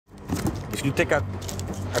if you take a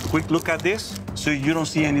quick look at this, so you don't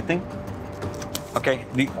see anything. Okay,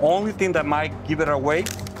 the only thing that might give it away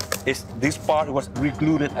is this part was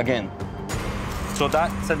re-glued again. So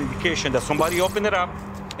that's an indication that somebody opened it up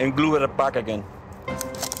and glued it back again.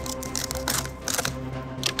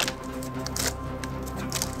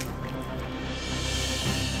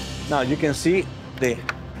 Now you can see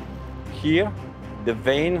here, the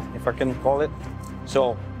vein, if I can call it.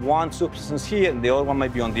 So one substance here and the other one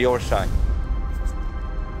might be on the other side.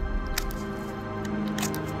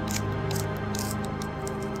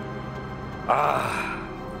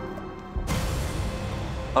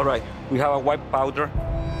 All right, we have a white powder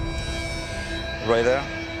right there.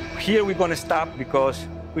 Here we're gonna stop because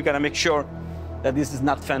we're gonna make sure that this is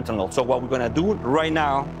not fentanyl. So what we're gonna do right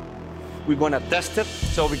now, we're gonna test it.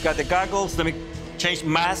 So we got the goggles, let me change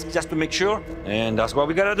mask just to make sure. And that's what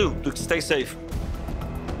we gotta do to stay safe.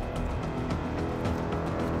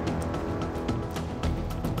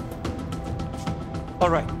 All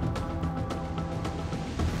right.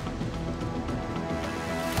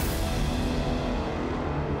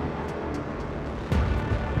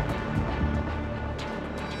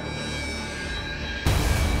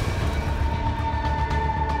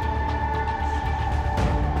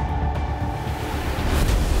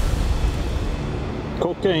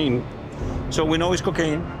 Cocaine. So we know it's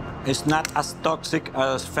cocaine. It's not as toxic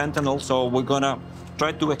as fentanyl, so we're gonna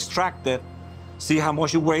try to extract it, see how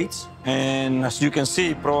much it weighs, and as you can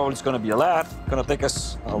see, probably it's gonna be a lot. It's gonna take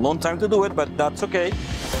us a long time to do it, but that's okay.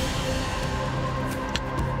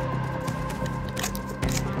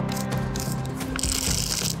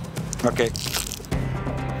 Okay.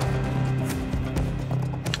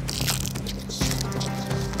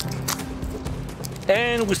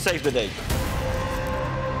 And we save the day.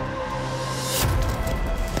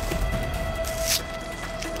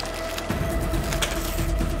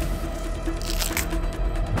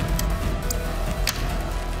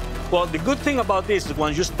 Well, the good thing about this is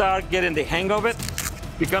once you start getting the hang of it,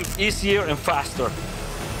 it becomes easier and faster.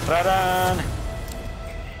 Ta-da!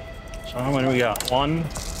 So how many we got? One,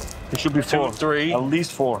 it should be four. 2, 3. At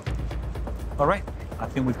least 4. All right, I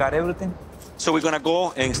think we got everything. So we're gonna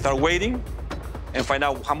go and start weighing and find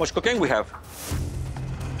out how much cocaine we have.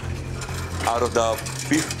 Out of the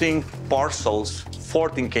 15 parcels,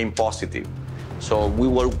 14 came positive. So we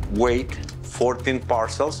will weigh 14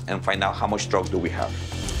 parcels and find out how much drug do we have.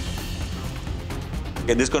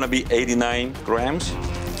 Okay, this is gonna be 89 grams.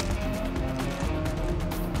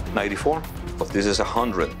 94, but this is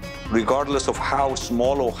 100. Regardless of how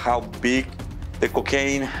small or how big the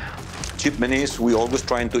cocaine shipment is, we're always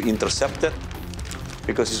trying to intercept it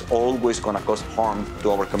because it's always gonna cause harm to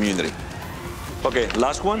our community. Okay,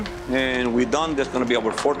 last one, and we're done. There's gonna be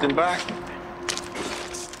our 14 back.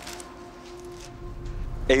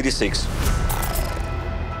 86.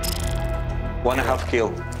 1.5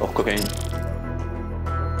 kilos of cocaine.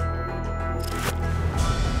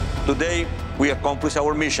 Today, we accomplished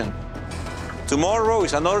our mission. Tomorrow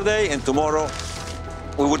is another day, and tomorrow,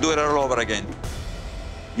 we will do it all over again.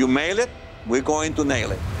 You mail it, we're going to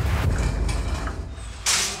nail it.